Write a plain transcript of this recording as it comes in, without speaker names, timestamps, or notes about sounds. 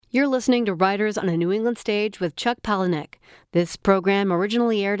You're listening to Writers on a New England Stage with Chuck Palahniuk. This program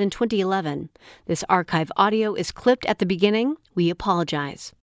originally aired in 2011. This archive audio is clipped at the beginning. We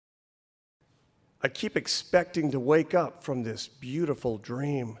apologize. I keep expecting to wake up from this beautiful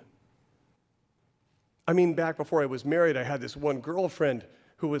dream. I mean, back before I was married, I had this one girlfriend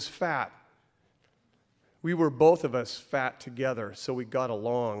who was fat. We were both of us fat together, so we got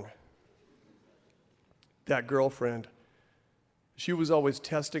along. That girlfriend, she was always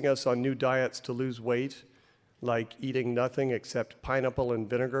testing us on new diets to lose weight, like eating nothing except pineapple and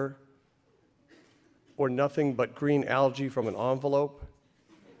vinegar, or nothing but green algae from an envelope.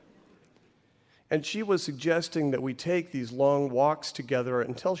 And she was suggesting that we take these long walks together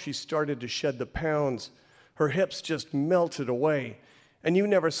until she started to shed the pounds. Her hips just melted away, and you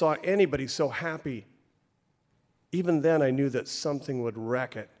never saw anybody so happy. Even then, I knew that something would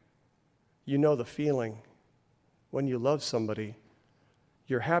wreck it. You know the feeling. When you love somebody,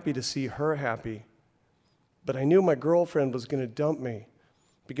 you're happy to see her happy. But I knew my girlfriend was going to dump me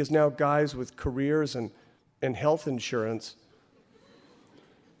because now guys with careers and health insurance,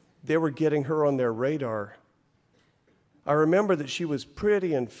 they were getting her on their radar. I remember that she was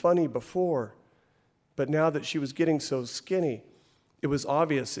pretty and funny before, but now that she was getting so skinny, it was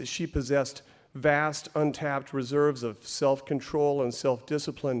obvious that she possessed vast, untapped reserves of self-control and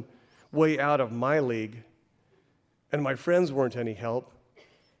self-discipline way out of my league. And my friends weren't any help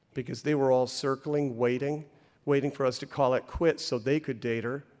because they were all circling, waiting for us to call it quits so they could date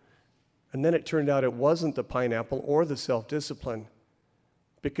her. And then it turned out it wasn't the pineapple or the self-discipline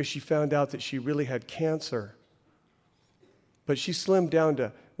because she found out that she really had cancer. But she slimmed down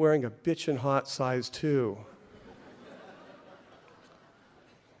to wearing a bitchin' hot size 2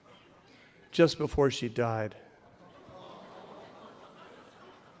 just before she died.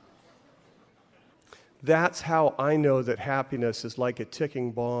 That's how I know that happiness is like a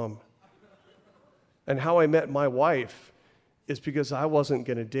ticking bomb. And how I met my wife is because I wasn't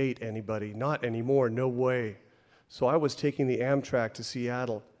going to date anybody, not anymore, no way. So I was taking the Amtrak to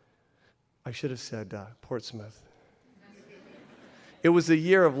Seattle. I should have said Portsmouth. It was the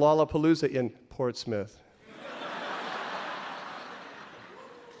year of Lollapalooza in Portsmouth.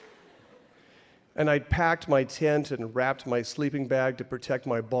 And I'd packed my tent and wrapped my sleeping bag to protect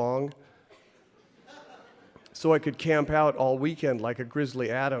my bong so I could camp out all weekend like a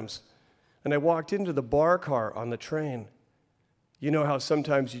Grizzly Adams. And I walked into the bar car on the train. You know how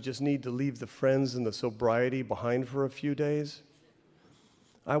sometimes you just need to leave the friends and the sobriety behind for a few days?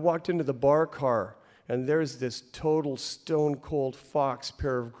 I walked into the bar car, and there's this total stone-cold fox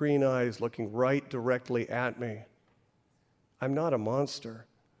pair of green eyes looking right directly at me. I'm not a monster.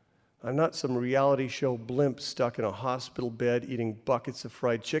 I'm not some reality show blimp stuck in a hospital bed eating buckets of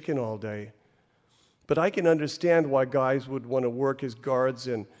fried chicken all day. But I can understand why guys would want to work as guards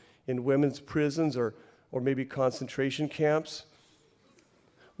in women's prisons or maybe concentration camps,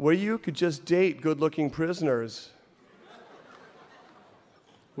 where you could just date good-looking prisoners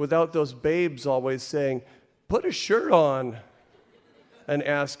without those babes always saying, "Put a shirt on," and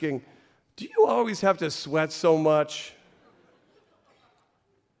asking, "Do you always have to sweat so much?"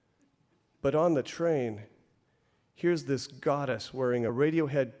 But on the train, here's this goddess wearing a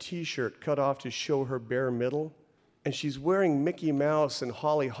Radiohead t-shirt cut off to show her bare middle, and she's wearing Mickey Mouse and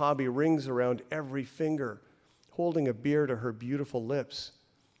Holly Hobby rings around every finger, holding a beer to her beautiful lips,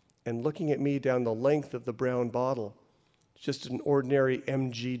 and looking at me down the length of the brown bottle. It's just an ordinary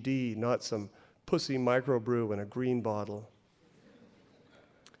MGD, not some pussy microbrew in a green bottle.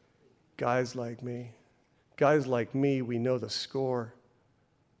 Guys like me, we know the score.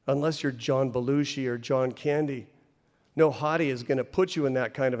 Unless you're John Belushi or John Candy, no hottie is going to put you in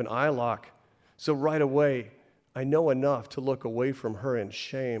that kind of an eye lock. So right away, I know enough to look away from her in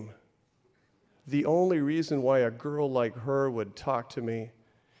shame. The only reason why a girl like her would talk to me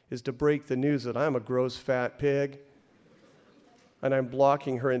is to break the news that I'm a gross fat pig and I'm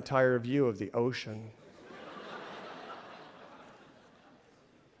blocking her entire view of the ocean.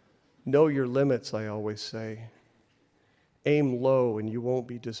 Know your limits, I always say. Aim low and you won't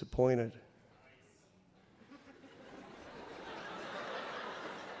be disappointed.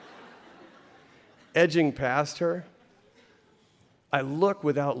 Edging past her, I look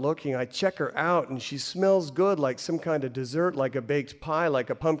without looking. I check her out, and she smells good like some kind of dessert, like a baked pie, like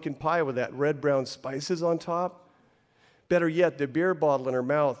a pumpkin pie with that red-brown spices on top. Better yet, the beer bottle in her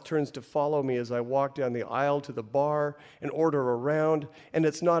mouth turns to follow me as I walk down the aisle to the bar and order a round, and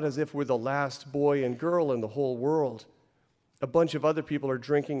it's not as if we're the last boy and girl in the whole world. A bunch of other people are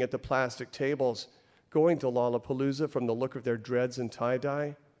drinking at the plastic tables, going to Lollapalooza from the look of their dreads and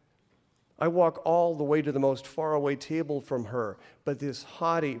tie-dye. I walk all the way to the most faraway table from her, but this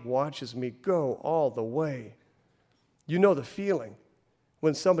hottie watches me go all the way. You know the feeling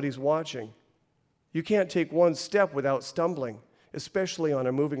when somebody's watching. You can't take one step without stumbling, especially on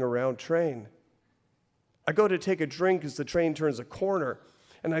a moving around train. I go to take a drink as the train turns a corner,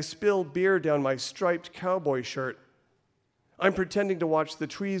 and I spill beer down my striped cowboy shirt. I'm pretending to watch the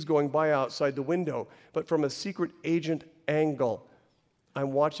trees going by outside the window, but from a secret agent angle.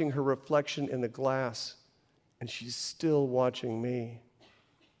 I'm watching her reflection in the glass, and she's still watching me.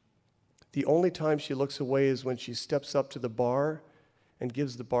 The only time she looks away is when she steps up to the bar and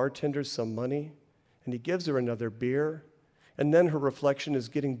gives the bartender some money, and he gives her another beer, and then her reflection is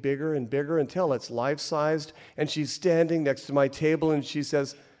getting bigger and bigger until it's life-sized, and she's standing next to my table, and she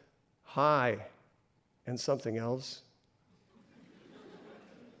says, "Hi," and something else.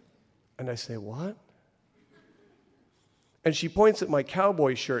 And I say, "What?" And she points at my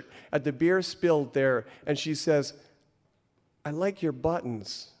cowboy shirt, at the beer spilled there, and she says, "I like your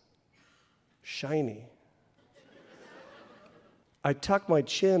buttons. Shiny." I tuck my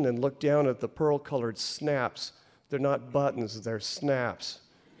chin and look down at the pearl-colored snaps. They're not buttons, they're snaps.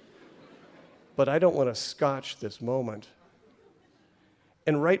 But I don't want to scotch this moment.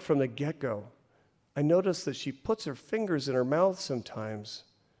 And right from the get-go, I notice that she puts her fingers in her mouth sometimes.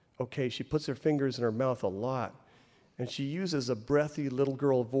 Okay, she puts her fingers in her mouth a lot. And she uses a breathy little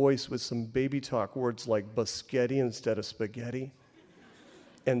girl voice with some baby talk words like biscotti instead of spaghetti,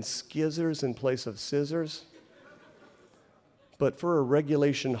 and skizzers in place of scissors. But for a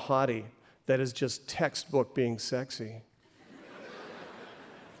regulation hottie, that is just textbook being sexy.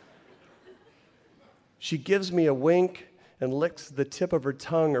 She gives me a wink and licks the tip of her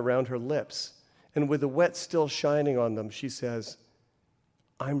tongue around her lips, and with the wet still shining on them, she says,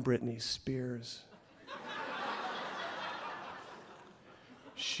 "I'm Britney Spears."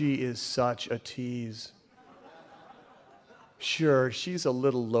 She is such a tease. Sure, she's a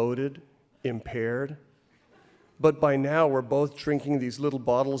little loaded, impaired, but by now we're both drinking these little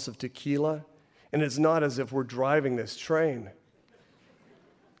bottles of tequila, and it's not as if we're driving this train.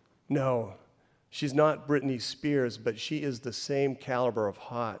 No, she's not Britney Spears, but she is the same caliber of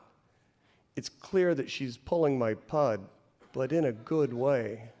hot. It's clear that she's pulling my pud, but in a good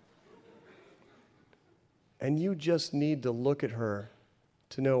way. And you just need to look at her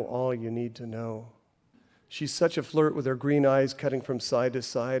to know all you need to know. She's such a flirt with her green eyes cutting from side to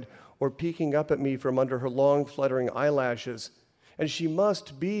side or peeking up at me from under her long fluttering eyelashes. And she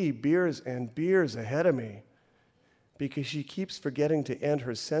must be beers and beers ahead of me because she keeps forgetting to end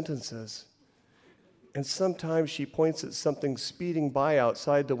her sentences. And sometimes she points at something speeding by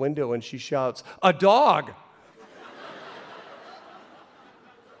outside the window and she shouts, "A dog!"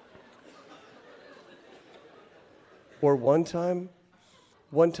 Or one time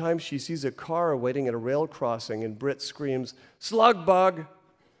she sees a car waiting at a rail crossing and Britt screams, "Slug bug!"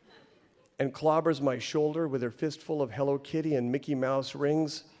 and clobbers my shoulder with her fistful of Hello Kitty and Mickey Mouse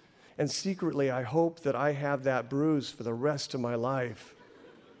rings. And secretly I hope that I have that bruise for the rest of my life.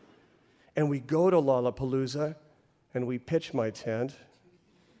 And we go to Lollapalooza and we pitch my tent.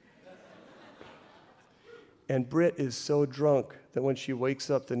 And Britt is so drunk that when she wakes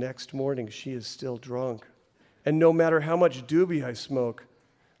up the next morning, she is still drunk. And no matter how much doobie I smoke,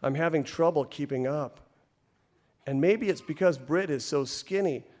 I'm having trouble keeping up. And maybe it's because Britt is so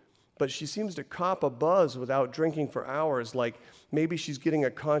skinny, but she seems to cop a buzz without drinking for hours, like maybe she's getting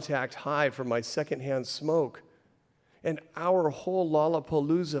a contact high from my secondhand smoke. And our whole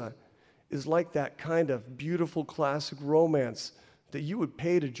Lollapalooza is like that kind of beautiful classic romance that you would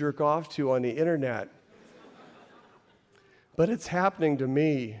pay to jerk off to on the internet. But it's happening to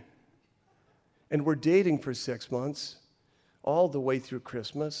me. And we're dating for 6 months, all the way through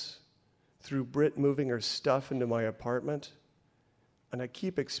Christmas, through Britt moving her stuff into my apartment. And I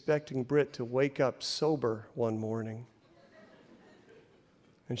keep expecting Britt to wake up sober one morning.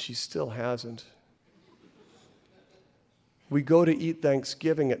 And she still hasn't. We go to eat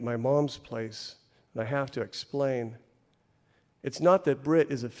Thanksgiving at my mom's place, and I have to explain. It's not that Britt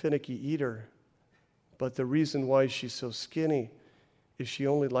is a finicky eater, but the reason why she's so skinny is she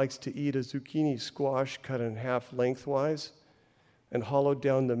only likes to eat a zucchini squash cut in half lengthwise and hollowed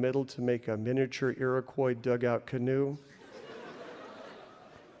down the middle to make a miniature Iroquois dugout canoe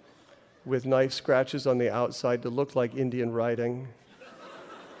with knife scratches on the outside to look like Indian writing,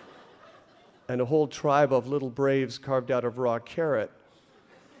 and a whole tribe of little braves carved out of raw carrot,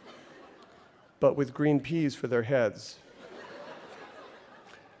 but with green peas for their heads,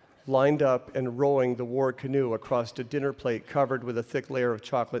 lined up and rowing the war canoe across a dinner plate covered with a thick layer of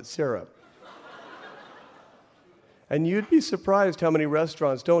chocolate syrup. And you'd be surprised how many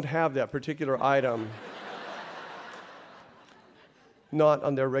restaurants don't have that particular item not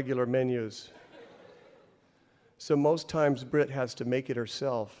on their regular menus. So most times Brit has to make it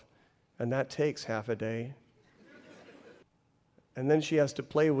herself, and that takes half a day. And then she has to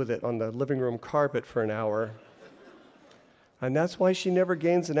play with it on the living room carpet for an hour. And that's why she never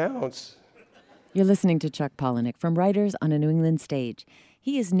gains an ounce. You're listening to Chuck Palahniuk from Writers on a New England Stage.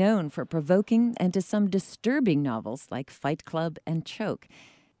 He is known for provoking and to some disturbing novels like Fight Club and Choke.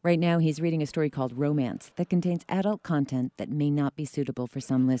 Right now, he's reading a story called Romance that contains adult content that may not be suitable for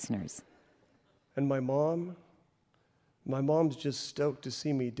some listeners. And my mom's just stoked to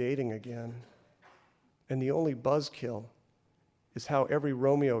see me dating again. And the only buzzkill is how every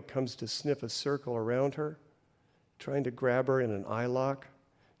Romeo comes to sniff a circle around her, trying to grab her in an eye lock,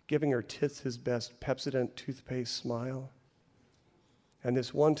 giving her tits his best Pepsodent toothpaste smile. And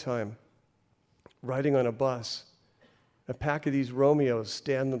this one time, riding on a bus, a pack of these Romeos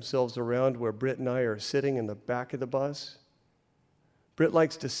stand themselves around where Brit and I are sitting in the back of the bus. Brit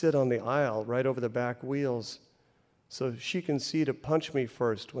likes to sit on the aisle right over the back wheels so she can see to punch me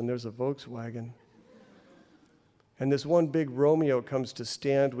first when there's a Volkswagen. And this one big Romeo comes to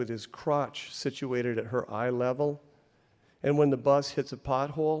stand with his crotch situated at her eye level. And when the bus hits a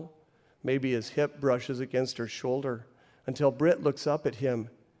pothole, maybe his hip brushes against her shoulder until Brit looks up at him,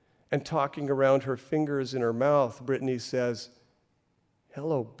 and talking around her fingers in her mouth, Brittany says,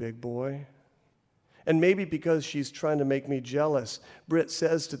 "Hello, big boy." And maybe because she's trying to make me jealous, Brit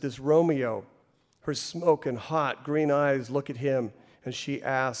says to this Romeo, her smoking hot green eyes look at him, and she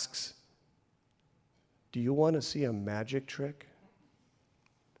asks, "Do you want to see a magic trick?"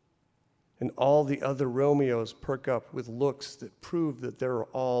 And all the other Romeos perk up with looks that prove that they're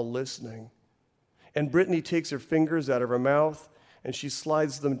all listening. And Brittany takes her fingers out of her mouth, and she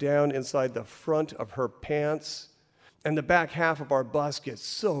slides them down inside the front of her pants. And the back half of our bus gets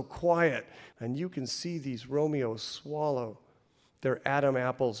so quiet, and you can see these Romeos swallow their Adam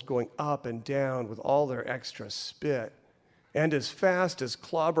apples going up and down with all their extra spit. And as fast as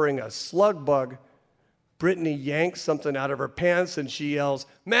clobbering a slug bug, Brittany yanks something out of her pants and she yells,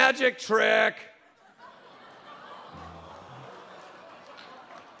 "Magic trick!"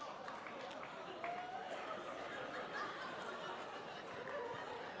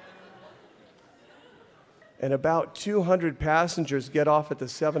 And about 200 passengers get off at the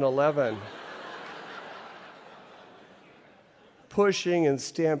 7-Eleven, pushing and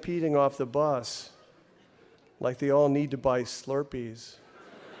stampeding off the bus like they all need to buy Slurpees.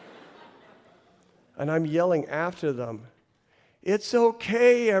 And I'm yelling after them, "It's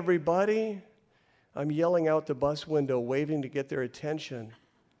okay, everybody." I'm yelling out the bus window, waving to get their attention.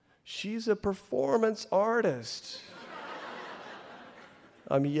 "She's a performance artist."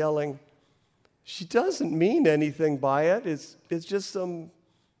 I'm yelling, "She doesn't mean anything by it. It's just some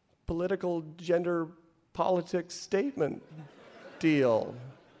political gender politics statement deal."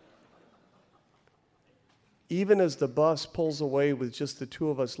 Even as the bus pulls away with just the two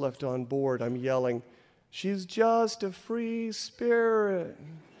of us left on board, I'm yelling, "She's just a free spirit."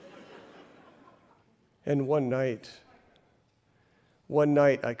 And one night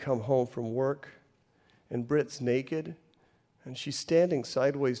I come home from work, and Brit's naked, and she's standing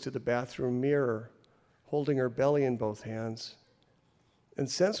sideways to the bathroom mirror, holding her belly in both hands. And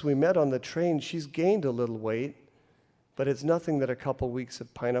since we met on the train, she's gained a little weight, but it's nothing that a couple weeks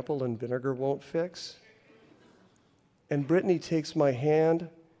of pineapple and vinegar won't fix. And Brittany takes my hand,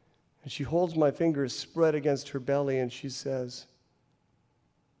 and she holds my fingers spread against her belly, and she says,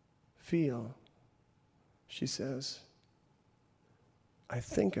 "Feel," she says, "I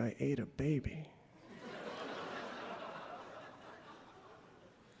think I ate a baby."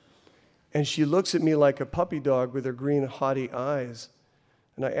 And she looks at me like a puppy dog with her green, haughty eyes.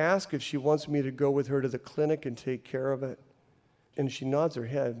 And I ask if she wants me to go with her to the clinic and take care of it. And she nods her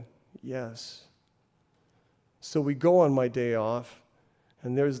head, yes. So we go on my day off,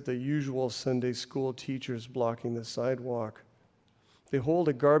 and there's the usual Sunday school teachers blocking the sidewalk. They hold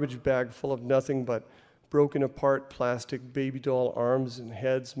a garbage bag full of nothing but broken apart plastic baby doll arms and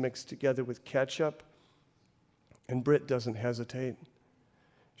heads mixed together with ketchup. And Brit doesn't hesitate.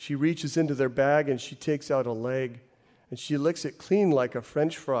 She reaches into their bag and she takes out a leg, and she licks it clean like a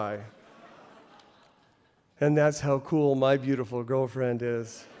French fry. And that's how cool my beautiful girlfriend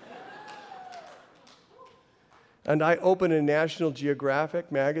is. And I open a National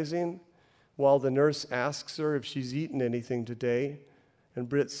Geographic magazine while the nurse asks her if she's eaten anything today, and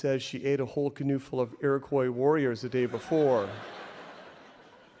Brit says she ate a whole canoe full of Iroquois warriors the day before.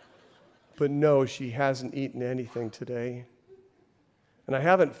 But no, she hasn't eaten anything today. And I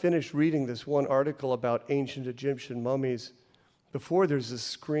haven't finished reading this one article about ancient Egyptian mummies before there's this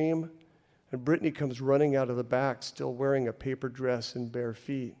scream, and Brittany comes running out of the back, still wearing a paper dress and bare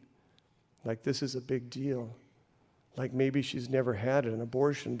feet. Like this is a big deal. Like maybe she's never had an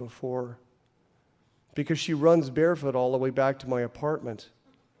abortion before. Because she runs barefoot all the way back to my apartment.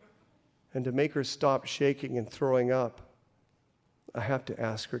 And to make her stop shaking and throwing up, I have to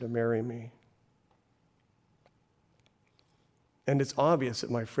ask her to marry me. And it's obvious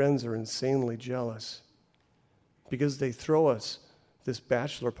that my friends are insanely jealous because they throw us this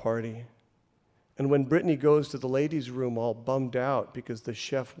bachelor party. And when Brittany goes to the ladies' room all bummed out because the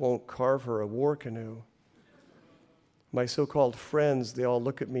chef won't carve her a war canoe, my so-called friends, they all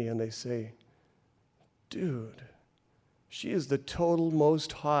look at me and they say, dude, she is the total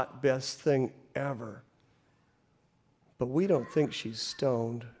most hot best thing ever. But we don't think she's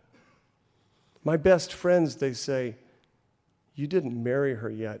stoned. My best friends, they say, you didn't marry her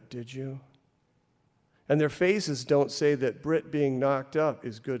yet, did you? And their faces don't say that Britt being knocked up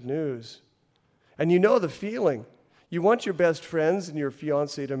is good news. And you know the feeling. You want your best friends and your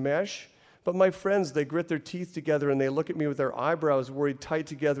fiancé to mesh, but my friends, they grit their teeth together and they look at me with their eyebrows worried tight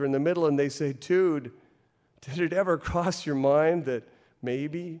together in the middle and they say, dude, did it ever cross your mind that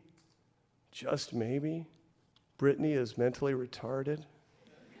maybe, just maybe, Brittany is mentally retarded?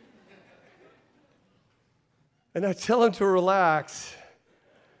 And I tell him to relax.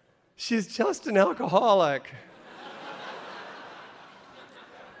 She's just an alcoholic.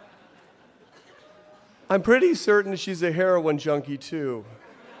 I'm pretty certain she's a heroin junkie too.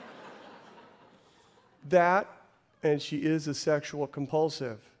 That, and she is a sexual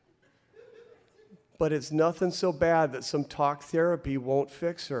compulsive. But it's nothing so bad that some talk therapy won't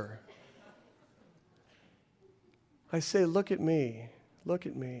fix her. I say, look at me.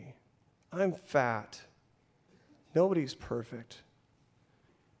 I'm fat. Nobody's perfect.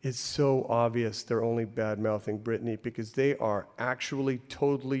 It's so obvious they're only bad-mouthing Brittany because they are actually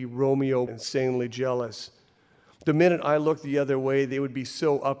totally Romeo insanely jealous. The minute I look the other way, they would be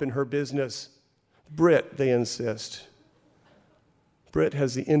so up in her business. Britt, they insist. Britt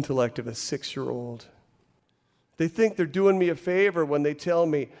has the intellect of a 6-year-old. They think they're doing me a favor when they tell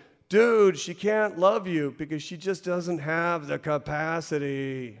me, dude, she can't love you because she just doesn't have the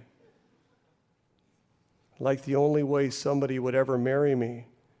capacity. Like the only way somebody would ever marry me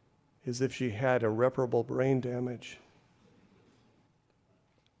is if she had irreparable brain damage.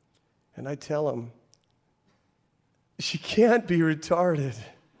 And I tell them, she can't be retarded,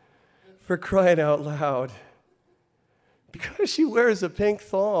 for crying out loud, because she wears a pink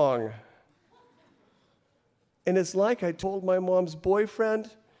thong. And it's like I told my mom's boyfriend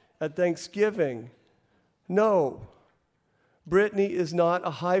at Thanksgiving, no, Brittany is not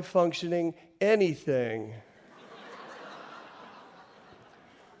a high-functioning anything.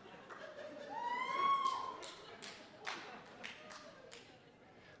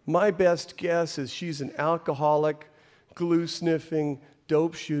 My best guess is she's an alcoholic, glue-sniffing,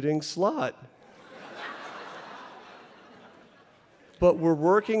 dope-shooting slut. But we're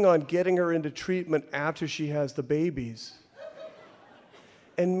working on getting her into treatment after she has the babies.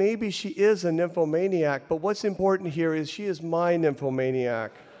 And maybe she is a nymphomaniac, but what's important here is she is my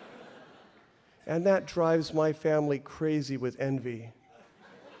nymphomaniac. And that drives my family crazy with envy.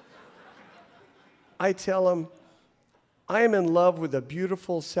 I tell them, I am in love with a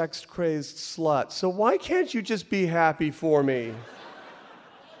beautiful, sex-crazed slut, so why can't you just be happy for me?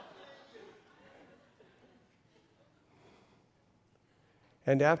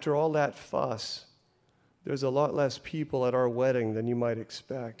 And after all that fuss, there's a lot less people at our wedding than you might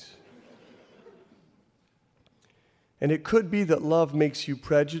expect. And it could be that love makes you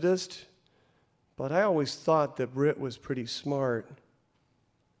prejudiced, but I always thought that Britt was pretty smart.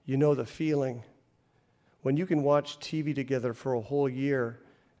 You know the feeling. When you can watch TV together for a whole year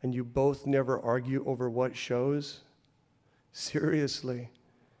and you both never argue over what shows? Seriously,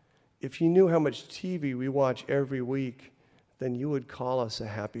 if you knew how much TV we watch every week, then you would call us a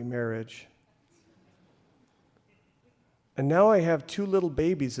happy marriage. And now I have 2 little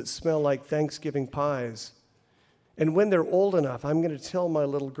babies that smell like Thanksgiving pies. And when they're old enough, I'm going to tell my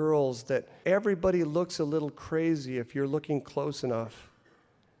little girls that everybody looks a little crazy if you're looking close enough.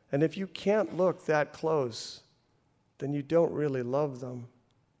 And if you can't look that close, then you don't really love them.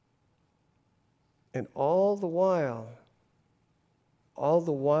 And all the while,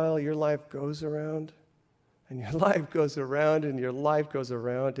 your life goes around, and your life goes around, and your life goes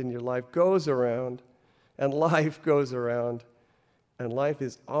around, and your life goes around, and life goes around, and life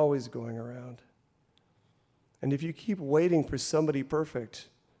is always going around. And if you keep waiting for somebody perfect,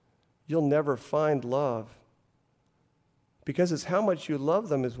 you'll never find love. because it's how much you love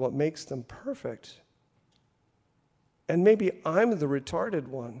them is what makes them perfect. And maybe I'm the retarded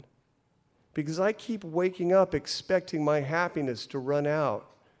one, because I keep waking up expecting my happiness to run out,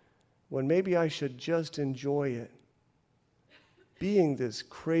 when maybe I should just enjoy it. Being this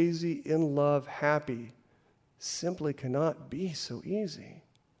crazy, in love, happy simply cannot be so easy.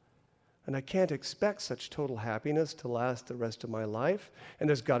 And I can't expect such total happiness to last the rest of my life. And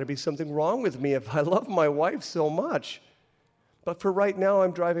there's got to be something wrong with me if I love my wife so much. But for right now,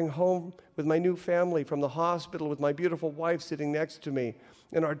 I'm driving home with my new family from the hospital with my beautiful wife sitting next to me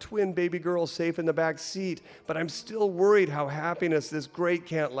and our twin baby girl safe in the back seat. But I'm still worried how happiness this great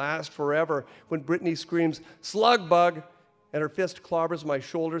can't last forever when Brittany screams, "Slug bug!" and her fist clobbers my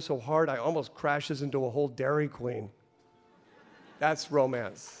shoulder so hard I almost crashes into a whole Dairy Queen. That's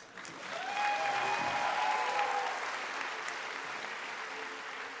romance.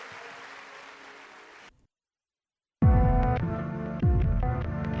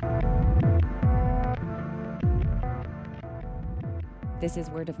 This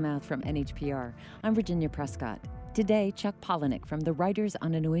is Word of Mouth from NHPR. I'm Virginia Prescott. Today, Chuck Palahniuk from the Writers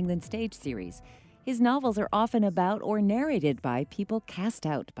on a New England Stage series. His novels are often about or narrated by people cast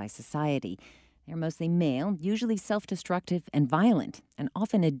out by society. They're mostly male, usually self-destructive and violent, and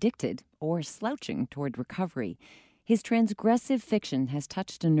often addicted or slouching toward recovery. His transgressive fiction has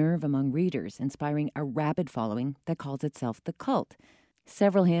touched a nerve among readers, inspiring a rabid following that calls itself the cult.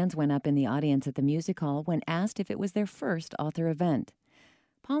 Several hands went up in the audience at the music hall when asked if it was their first author event.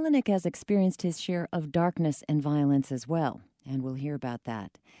 Palahniuk has experienced his share of darkness and violence as well, and we'll hear about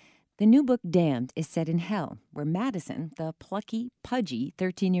that. The new book, Damned, is set in hell, where Madison, the plucky, pudgy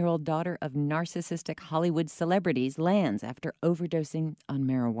 13-year-old daughter of narcissistic Hollywood celebrities, lands after overdosing on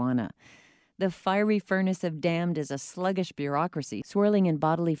marijuana. The fiery furnace of Damned is a sluggish bureaucracy, swirling in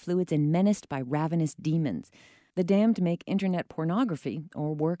bodily fluids and menaced by ravenous demons. The damned make internet pornography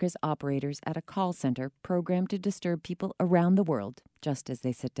or work as operators at a call center programmed to disturb people around the world just as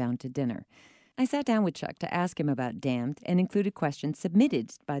they sit down to dinner. I sat down with Chuck to ask him about Damned and included questions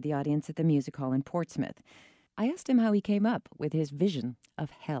submitted by the audience at the music hall in Portsmouth. I asked him how he came up with his vision of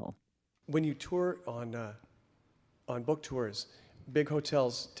hell. When you tour on book tours, big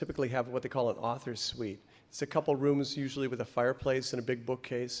hotels typically have what they call an author's suite. It's a couple rooms, usually with a fireplace and a big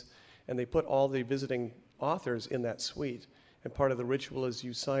bookcase, and they put all the visiting authors in that suite. And part of the ritual is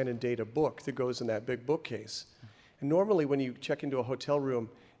you sign and date a book that goes in that big bookcase. And normally when you check into a hotel room,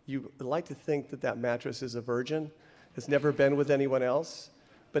 you like to think that that mattress is a virgin. It's never been with anyone else.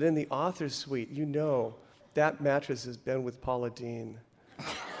 But in the author's suite, you know that mattress has been with Paula Deen.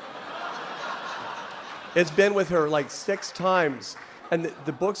 It's been with her like 6 times, and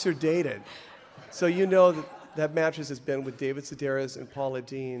the books are dated. So you know that mattress has been with David Sedaris and Paula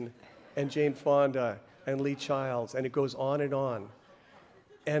Deen and Jane Fonda and Lee Childs, and it goes on and on.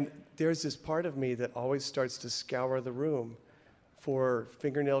 And there's this part of me that always starts to scour the room for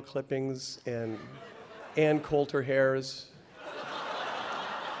fingernail clippings and Ann Coulter hairs.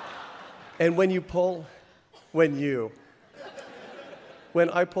 And when I pull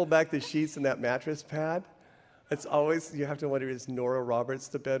back the sheets in that mattress pad, it's always, you have to wonder, is Nora Roberts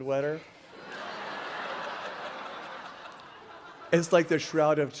the bedwetter? It's like the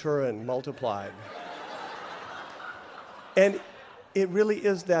Shroud of Turin multiplied. And it really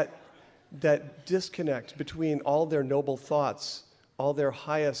is that disconnect between all their noble thoughts, all their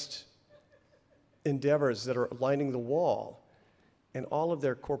highest endeavors that are lining the wall, and all of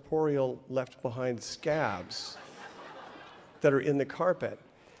their corporeal left-behind scabs that are in the carpet.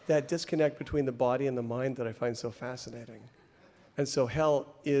 That disconnect between the body and the mind that I find so fascinating. And so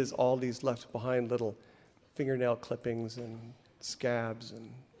hell is all these left-behind little fingernail clippings and scabs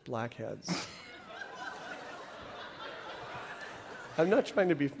and blackheads. I'm not trying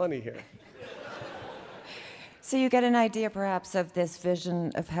to be funny here. So you get an idea, perhaps, of this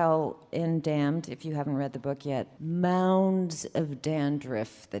vision of hell in Damned, if you haven't read the book yet. Mounds of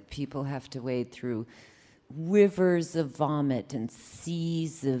dandruff that people have to wade through, rivers of vomit and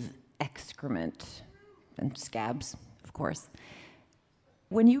seas of excrement, and scabs, of course.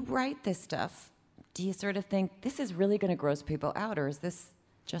 When you write this stuff, do you sort of think, this is really going to gross people out, or is this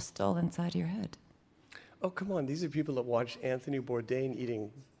just all inside your head? Oh, come on, these are people that watch Anthony Bourdain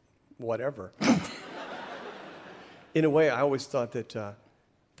eating whatever. In a way, I always thought that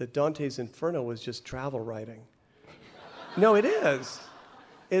Dante's Inferno was just travel writing. No, it is.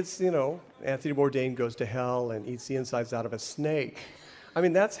 It's, Anthony Bourdain goes to hell and eats the insides out of a snake. I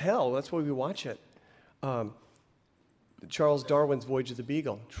mean, that's hell. That's why we watch it. Charles Darwin's Voyage of the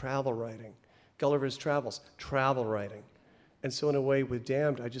Beagle, travel writing. Gulliver's Travels, travel writing. And so in a way, with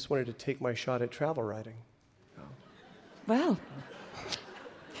Damned, I just wanted to take my shot at travel writing. Well,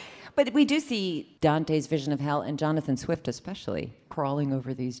 but we do see Dante's vision of hell, and Jonathan Swift especially, crawling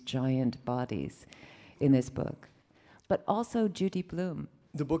over these giant bodies in this book. But also Judy Blume.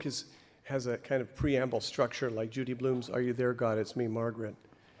 The book has a kind of preamble structure like Judy Blume's Are You There, God? It's Me, Margaret.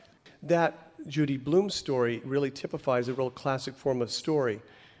 That Judy Blume story really typifies a real classic form of story.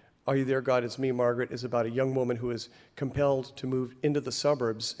 Are You There, God? It's Me, Margaret is about a young woman who is compelled to move into the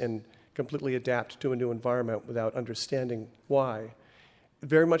suburbs and completely adapt to a new environment without understanding why.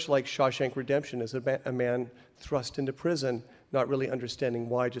 Very much like Shawshank Redemption is a man thrust into prison, not really understanding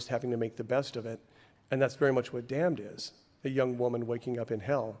why, just having to make the best of it. And that's very much what Damned is, a young woman waking up in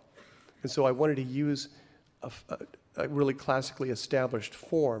hell. And so I wanted to use a really classically established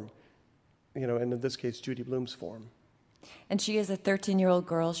form, and in this case, Judy Blume's form. And she is a 13-year-old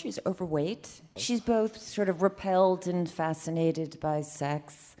girl. She's overweight. She's both sort of repelled and fascinated by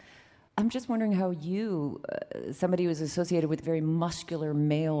sex. I'm just wondering how you, somebody who is associated with very muscular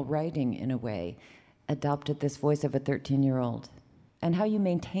male writing in a way, adopted this voice of a 13-year-old, and how you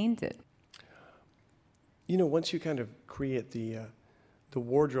maintained it. Once you kind of create the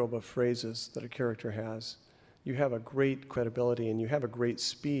wardrobe of phrases that a character has, you have a great credibility and you have a great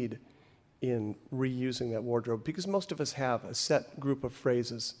speed in reusing that wardrobe, because most of us have a set group of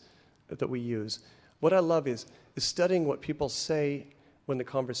phrases that we use. What I love is studying what people say when the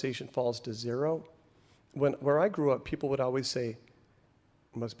conversation falls to zero. Where I grew up, people would always say,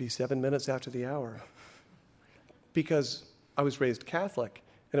 must be 7 minutes after the hour. Because I was raised Catholic,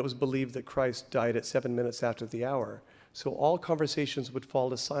 and it was believed that Christ died at 7 minutes after the hour. So all conversations would fall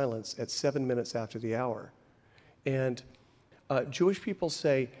to silence at 7 minutes after the hour. And Jewish people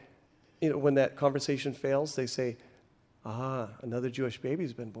say, when that conversation fails, they say, another Jewish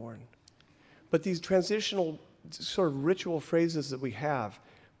baby's been born. But these transitional sort of ritual phrases that we have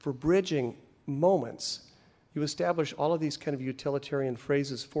for bridging moments, you establish all of these kind of utilitarian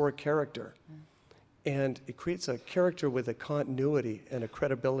phrases for a character. And it creates a character with a continuity and a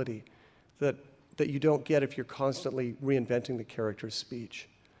credibility that you don't get if you're constantly reinventing the character's speech.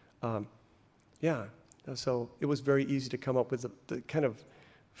 So it was very easy to come up with the kind of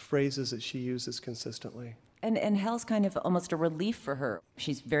phrases that she uses consistently. And hell's kind of almost a relief for her.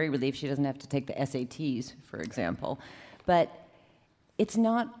 She's very relieved she doesn't have to take the SATs, for example. But it's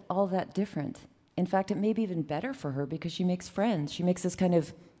not all that different. In fact, it may be even better for her because she makes friends. She makes this kind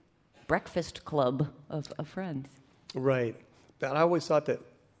of breakfast club of friends. Right. I always thought that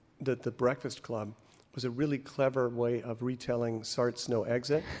the Breakfast Club was a really clever way of retelling Sartre's No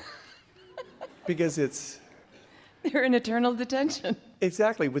Exit. Because they're in eternal detention.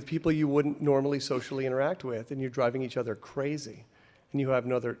 Exactly, with people you wouldn't normally socially interact with, and you're driving each other crazy, and you have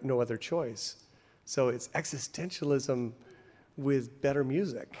no other choice. So it's existentialism with better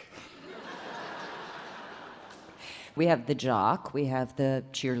music. We have the jock, we have the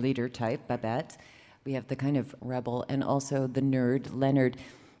cheerleader type, Babette, we have the kind of rebel, and also the nerd, Leonard,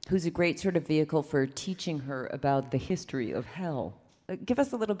 who's a great sort of vehicle for teaching her about the history of hell. Give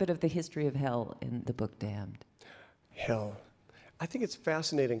us a little bit of the history of hell in the book Damned. Hell. I think it's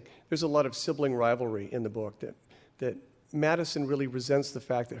fascinating. There's a lot of sibling rivalry in the book that Madison really resents the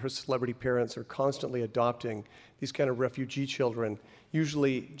fact that her celebrity parents are constantly adopting these kind of refugee children,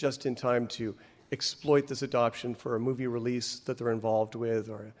 usually just in time to exploit this adoption for a movie release that they're involved with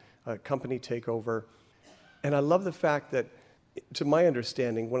or a company takeover. And I love the fact that, to my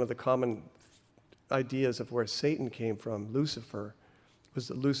understanding, one of the common ideas of where Satan came from, Lucifer, was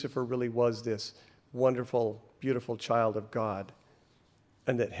that Lucifer really was this wonderful, beautiful child of God,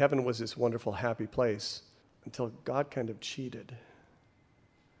 and that heaven was this wonderful, happy place until God kind of cheated.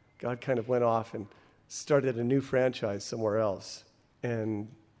 God kind of went off and started a new franchise somewhere else, and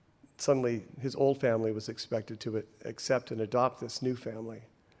suddenly his old family was expected to accept and adopt this new family.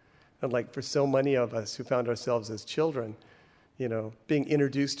 And like for so many of us who found ourselves as children, being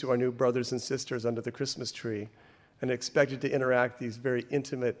introduced to our new brothers and sisters under the Christmas tree and expected to interact these very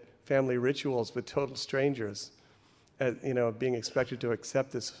intimate family rituals with total strangers, being expected to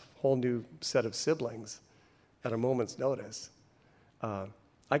accept this whole new set of siblings at a moment's notice.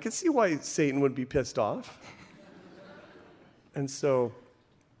 I could see why Satan would be pissed off. And so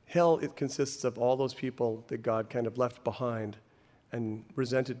hell, it consists of all those people that God kind of left behind and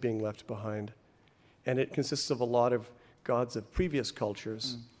resented being left behind. And it consists of a lot of gods of previous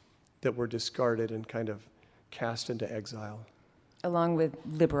cultures that were discarded and kind of cast into exile. Along with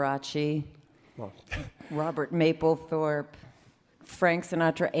Liberace, Robert Mapplethorpe, Frank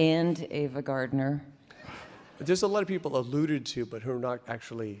Sinatra, and Ava Gardner. There's a lot of people alluded to, but who are not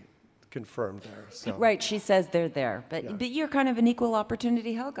actually confirmed there. So. Right, she says they're there. But, Yeah. but you're kind of an equal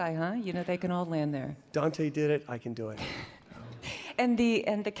opportunity hell guy, huh? You know, they can all land there. Dante did it, I can do it. And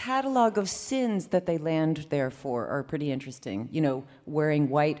the catalog of sins that they land there for are pretty interesting. You know, wearing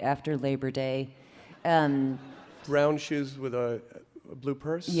white after Labor Day. Brown shoes with a blue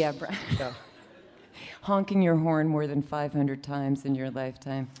purse? Yeah. Yeah. Honking your horn more than 500 times in your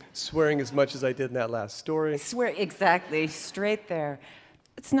lifetime. Swearing as much as I did in that last story. Swear, exactly, straight there.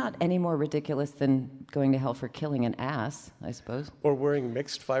 It's not any more ridiculous than going to hell for killing an ass, I suppose. Or wearing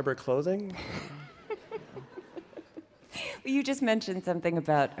mixed fiber clothing. You just mentioned something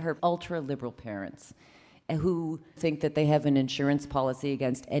about her ultra-liberal parents who think that they have an insurance policy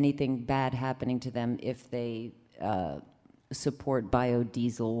against anything bad happening to them if they support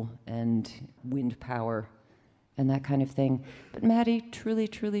biodiesel and wind power and that kind of thing. But Maddie truly,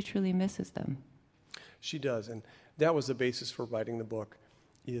 truly, truly misses them. She does, and that was the basis for writing the book.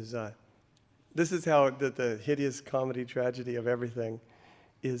 This is how the hideous comedy tragedy of everything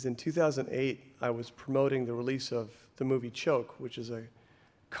is. In 2008, I was promoting the release of the movie Choke, which is a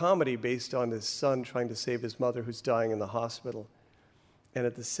comedy based on his son trying to save his mother who's dying in the hospital. And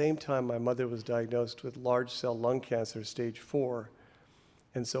at the same time, my mother was diagnosed with large cell lung cancer, stage 4.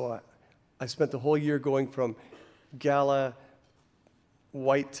 And so I spent the whole year going from gala,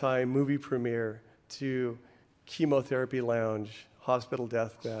 white tie movie premiere to chemotherapy lounge, hospital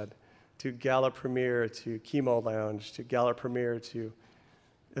deathbed, to gala premiere, to chemo lounge, to gala premiere, to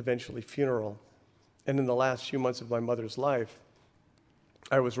eventually funeral. And in the last few months of my mother's life,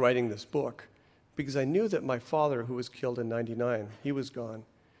 I was writing this book because I knew that my father, who was killed in 99, he was gone,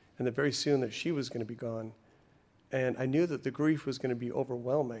 and that very soon that she was going to be gone. And I knew that the grief was going to be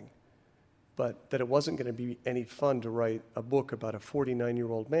overwhelming, but that it wasn't going to be any fun to write a book about a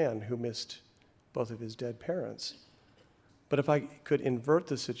 49-year-old man who missed both of his dead parents. But if I could invert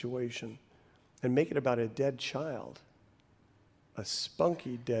the situation and make it about a dead child, a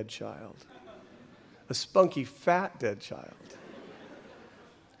spunky dead child, a spunky fat dead child,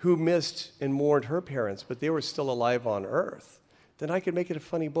 who missed and mourned her parents, but they were still alive on Earth, then I could make it a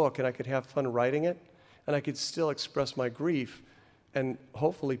funny book, and I could have fun writing it, and I could still express my grief, and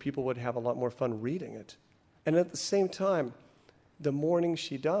hopefully people would have a lot more fun reading it. And at the same time, the morning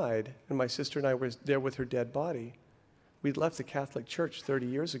she died, and my sister and I were there with her dead body, we'd left the Catholic Church 30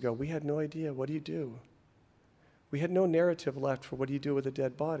 years ago. We had no idea, what do you do? We had no narrative left for what do you do with a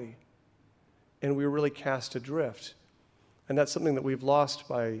dead body? And we were really cast adrift. And that's something that we've lost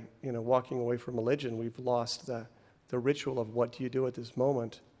by, walking away from religion. We've lost the ritual of what do you do at this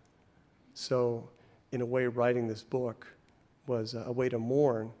moment. So, in a way, writing this book was a way to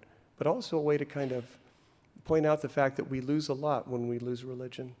mourn, but also a way to kind of point out the fact that we lose a lot when we lose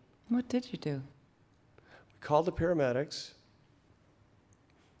religion. What did you do? We called the paramedics.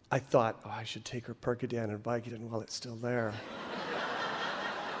 I thought, I should take her Percodan and Vicodin while it's still there.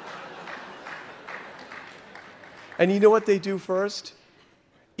 And you know what they do first?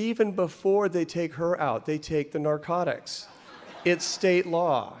 Even before they take her out, they take the narcotics. It's state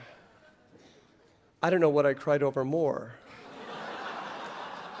law. I don't know what I cried over more.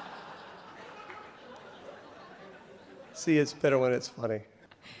 See, it's better when it's funny.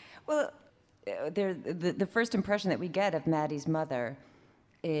 Well, the first impression that we get of Maddie's mother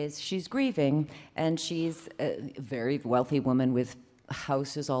is she's grieving, and she's a very wealthy woman with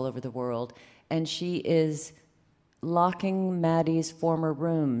houses all over the world, and she is locking Maddie's former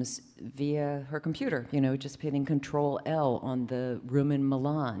rooms via her computer, just hitting Control-L on the room in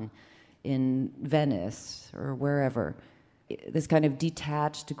Milan, in Venice, or wherever. This kind of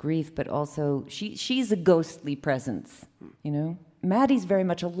detached grief, but also she's a ghostly presence, Maddie's very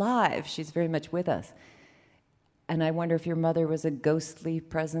much alive. She's very much with us. And I wonder if your mother was a ghostly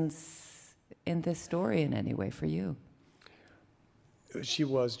presence in this story in any way for you. She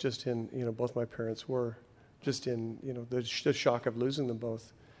was just in, both my parents were. Just in, the shock of losing them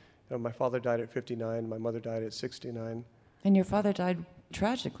both. My father died at 59, my mother died at 69. And your father died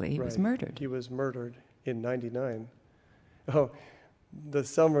tragically. He was murdered. He was murdered in 99. Oh, the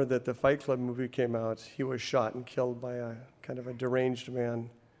summer that the Fight Club movie came out, he was shot and killed by a kind of a deranged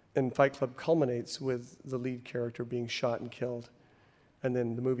man. And Fight Club culminates with the lead character being shot and killed. And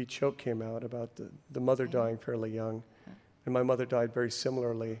then the movie Choke came out about the mother dying fairly young. And my mother died very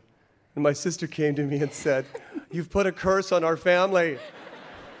similarly. And my sister came to me and said, "You've put a curse on our family.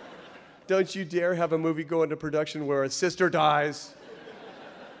 Don't you dare have a movie go into production where a sister dies."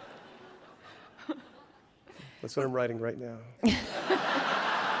 That's what I'm writing right now.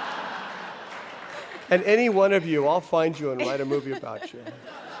 And any one of you, I'll find you and write a movie about you.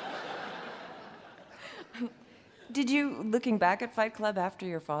 Did you, looking back at Fight Club after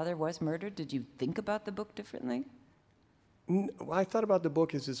your father was murdered, did you think about the book differently? I thought about the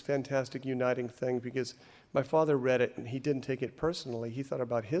book as this fantastic uniting thing because my father read it and he didn't take it personally. He thought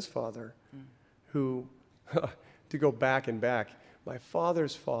about his father, who, to go back and back, my father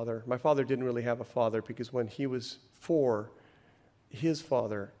didn't really have a father because when he was 4, his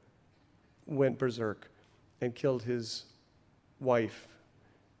father went berserk and killed his wife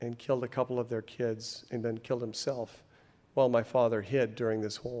and killed a couple of their kids and then killed himself while my father hid during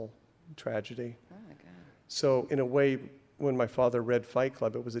this whole tragedy. Oh my God. So in a way, when my father read Fight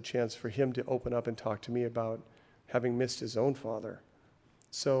Club, it was a chance for him to open up and talk to me about having missed his own father.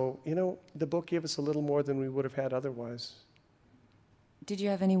 So, the book gave us a little more than we would have had otherwise. Did you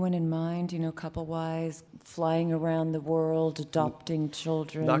have anyone in mind, couple-wise, flying around the world, adopting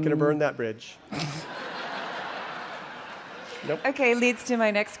children? Not going to burn that bridge. Nope. Okay, leads to my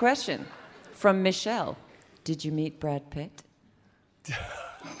next question. From Michelle, did you meet Brad Pitt?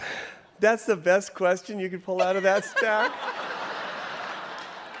 That's the best question you could pull out of that stack.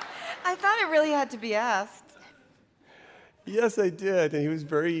 I thought it really had to be asked. Yes, I did. And it was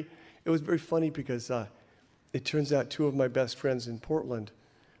very funny because it turns out 2 of my best friends in Portland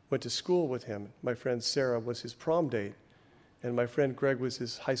went to school with him. My friend Sarah was his prom date, and my friend Greg was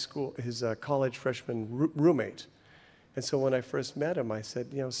his college freshman roommate. And so when I first met him, I said,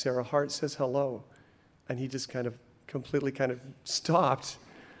 Sarah Hart says hello. And he just completely stopped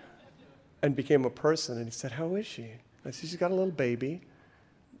and became a person. And he said, how is she? I said, she's got a little baby.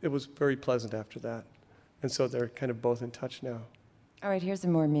 It was very pleasant after that. And so they're both in touch now. All right, here's a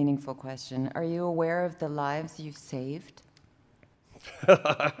more meaningful question. Are you aware of the lives you've saved?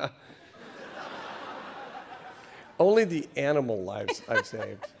 Only the animal lives I've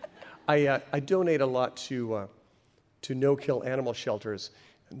saved. I donate a lot to no-kill animal shelters.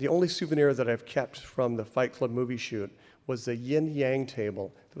 The only souvenir that I've kept from the Fight Club movie shoot was the yin-yang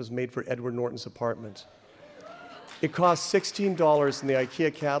table that was made for Edward Norton's apartment. It cost $16 in the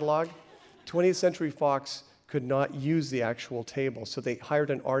IKEA catalog. 20th Century Fox could not use the actual table, so they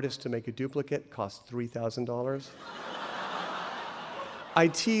hired an artist to make a duplicate. It cost $3,000. I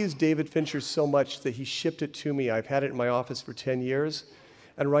teased David Fincher so much that he shipped it to me. I've had it in my office for 10 years,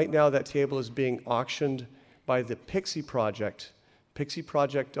 and right now that table is being auctioned by the Pixie Project,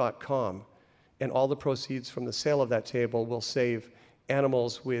 pixieproject.com, and all the proceeds from the sale of that table will save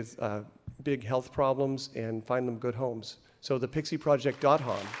animals with big health problems and find them good homes. So the pixieproject.com.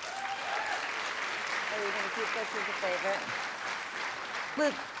 Are you going to keep this as a favorite?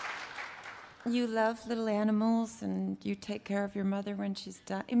 Well, you love little animals and you take care of your mother when she's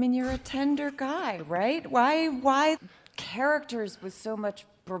dying. I mean, you're a tender guy, right? Why characters with so much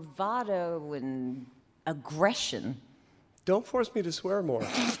bravado and aggression? Don't force me to swear more.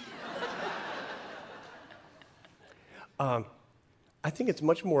 I think it's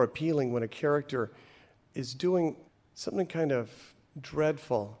much more appealing when a character is doing something kind of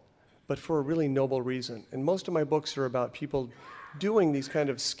dreadful, but for a really noble reason. And most of my books are about people doing these kind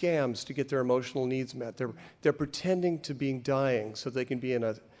of scams to get their emotional needs met. They're pretending to be dying so they can be in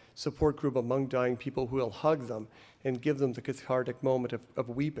a support group among dying people who will hug them and give them the cathartic moment of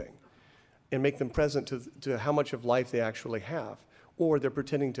weeping and make them present to how much of life they actually have. Or they're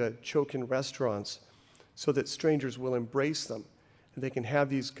pretending to choke in restaurants so that strangers will embrace them and they can have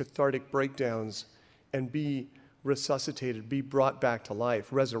these cathartic breakdowns and be resuscitated, be brought back to life,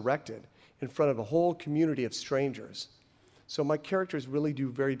 resurrected in front of a whole community of strangers. So my characters really do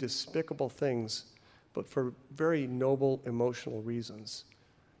very despicable things, but for very noble emotional reasons.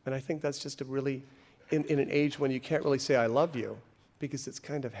 And I think that's just a really, in an age when you can't really say I love you, because it's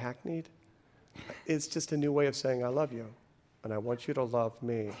kind of hackneyed, it's just a new way of saying I love you, and I want you to love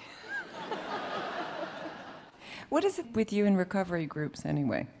me. What is it with you in recovery groups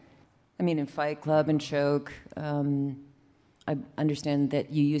anyway? I mean, in Fight Club and Choke, I understand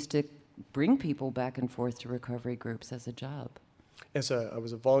that you used to bring people back and forth to recovery groups as a job. Yes, I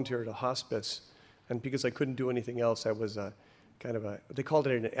was a volunteer at a hospice, and because I couldn't do anything else, I was they called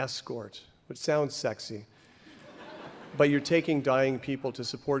it an escort, which sounds sexy. But you're taking dying people to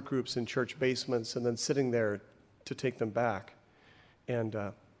support groups in church basements and then sitting there to take them back. And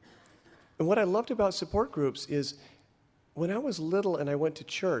what I loved about support groups is when I was little and I went to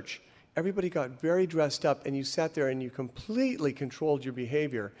church, everybody got very dressed up and you sat there and you completely controlled your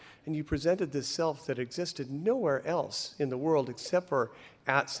behavior and you presented this self that existed nowhere else in the world except for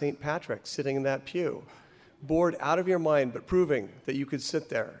at St. Patrick's, sitting in that pew, bored out of your mind but proving that you could sit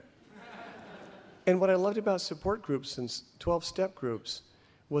there. And what I loved about support groups and 12-step groups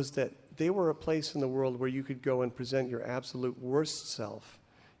was that they were a place in the world where you could go and present your absolute worst self.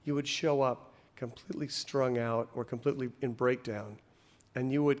 You would show up completely strung out or completely in breakdown,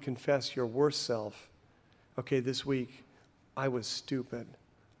 and you would confess your worst self. Okay, this week, I was stupid.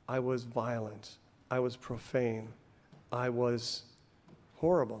 I was violent. I was profane. I was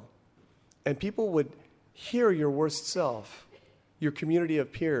horrible. And people would hear your worst self, your community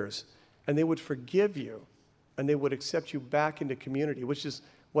of peers, and they would forgive you, and they would accept you back into community, which is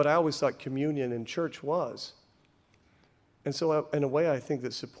what I always thought communion in church was. And so in a way, I think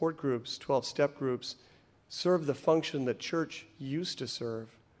that support groups, 12-step groups, serve the function that church used to serve,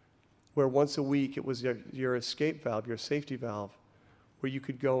 where once a week it was your escape valve, your safety valve, where you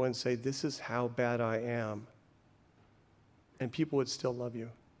could go and say, this is how bad I am, and people would still love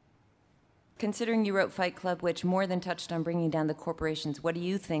you. Considering you wrote Fight Club, which more than touched on bringing down the corporations, what do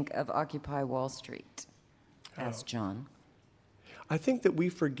you think of Occupy Wall Street? Asked John. I think that we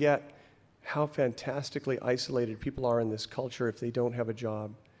forget how fantastically isolated people are in this culture if they don't have a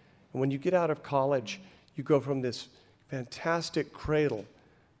job. And when you get out of college, you go from this fantastic cradle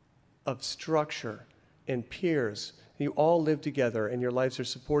of structure and peers. You all live together, and your lives are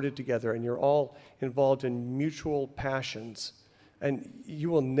supported together, and you're all involved in mutual passions. And you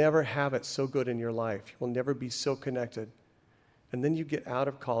will never have it so good in your life. You will never be so connected. And then you get out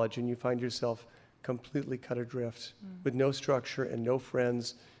of college and you find yourself completely cut adrift with no structure and no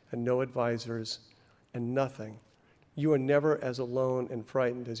friends and no advisors and nothing. You are never as alone and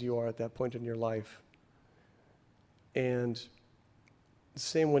frightened as you are at that point in your life. And the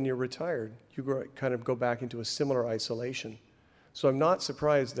same when you're retired. You kind of go back into a similar isolation. So I'm not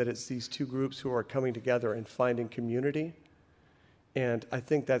surprised that it's these two groups who are coming together and finding community. And I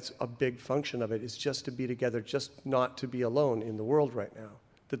think that's a big function of it, is just to be together, just not to be alone in the world right now.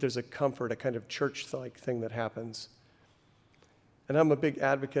 That there's a comfort, a kind of church-like thing that happens. And I'm a big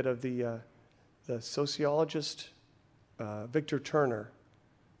advocate of the sociologist Victor Turner.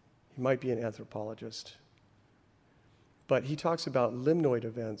 He might be an anthropologist. But he talks about limnoid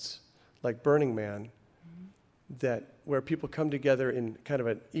events like Burning Man, where people come together in kind of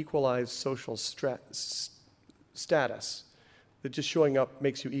an equalized social status, that just showing up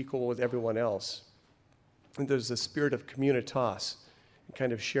makes you equal with everyone else. And there's a spirit of communitas, and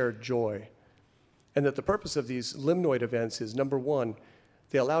kind of shared joy. And that the purpose of these limnoid events is, number one,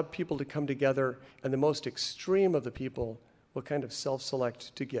 they allowed people to come together, and the most extreme of the people will kind of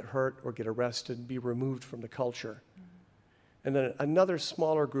self-select to get hurt or get arrested and be removed from the culture. And then another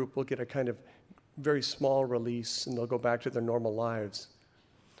smaller group will get a kind of very small release, and they'll go back to their normal lives.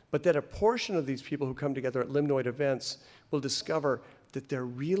 But that a portion of these people who come together at limnoid events will discover that they're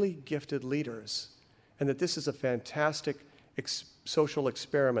really gifted leaders, and that this is a fantastic social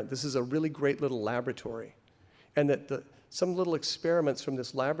experiment. This is a really great little laboratory, and that some little experiments from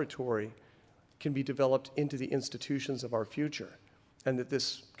this laboratory can be developed into the institutions of our future, and that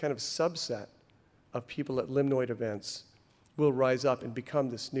this kind of subset of people at limnoid events will rise up and become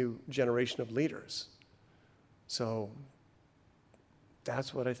this new generation of leaders. So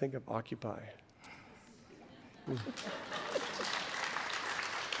that's what I think of Occupy.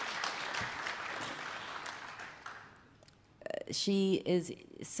 She is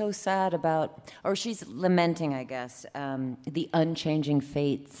so sad about, or she's lamenting, I guess, the unchanging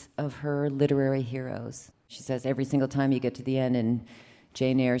fates of her literary heroes. She says every single time you get to the end and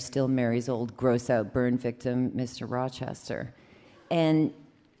Jane Eyre still marries old gross-out burn victim Mr. Rochester. And,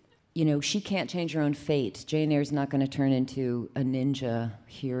 you know, she can't change her own fate. Jane Eyre's not going to turn into a ninja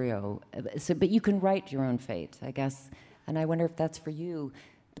hero. But you can write your own fate, I guess. And I wonder if that's for you,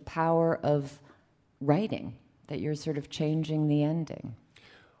 the power of writing, that you're sort of changing the ending.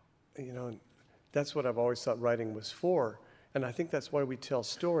 You know, that's what I've always thought writing was for. And I think that's why we tell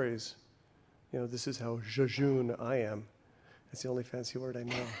stories. You know, this is how jejune I am. That's the only fancy word I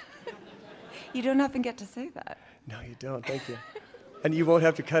know. You don't often get to say that. No, you don't. Thank you. And you won't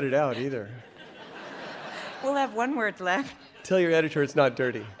have to cut it out either. We'll have one word left. Tell your editor it's not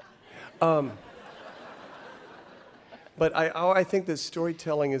dirty. But I think that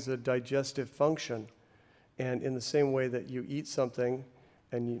storytelling is a digestive function. And in the same way that you eat something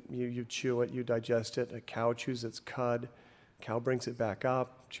and you chew it, you digest it, a cow chews its cud, cow brings it back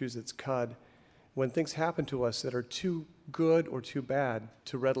up, chews its cud. When things happen to us that are too good or too bad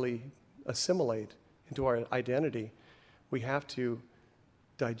to readily assimilate into our identity, we have to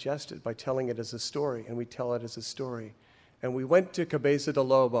digest it by telling it as a story, and we tell it as a story. And we went to Cabeza de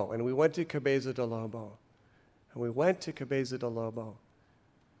Lobo, and we went to Cabeza de Lobo, and we went to Cabeza de Lobo.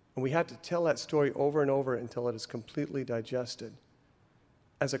 And we had to tell that story over and over until it is completely digested,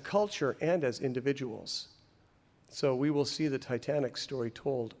 as a culture and as individuals. So we will see the Titanic story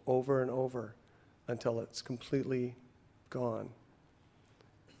told over and over until it's completely gone.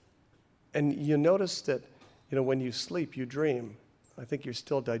 And you notice that, when you sleep, you dream. I think you're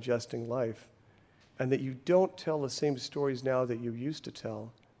still digesting life. And that you don't tell the same stories now that you used to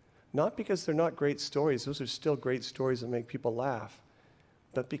tell. Not because they're not great stories. Those are still great stories that make people laugh.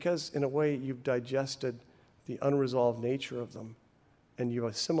 But because, in a way, you've digested the unresolved nature of them. And you've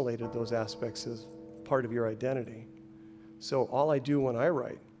assimilated those aspects as part of your identity. So all I do when I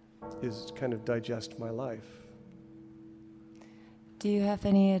write is kind of digest my life. Do you have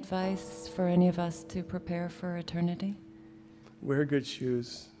any advice for any of us to prepare for eternity? Wear good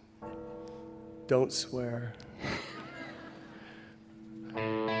shoes. Don't swear.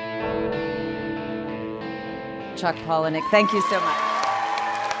 Chuck Palahniuk, thank you so much.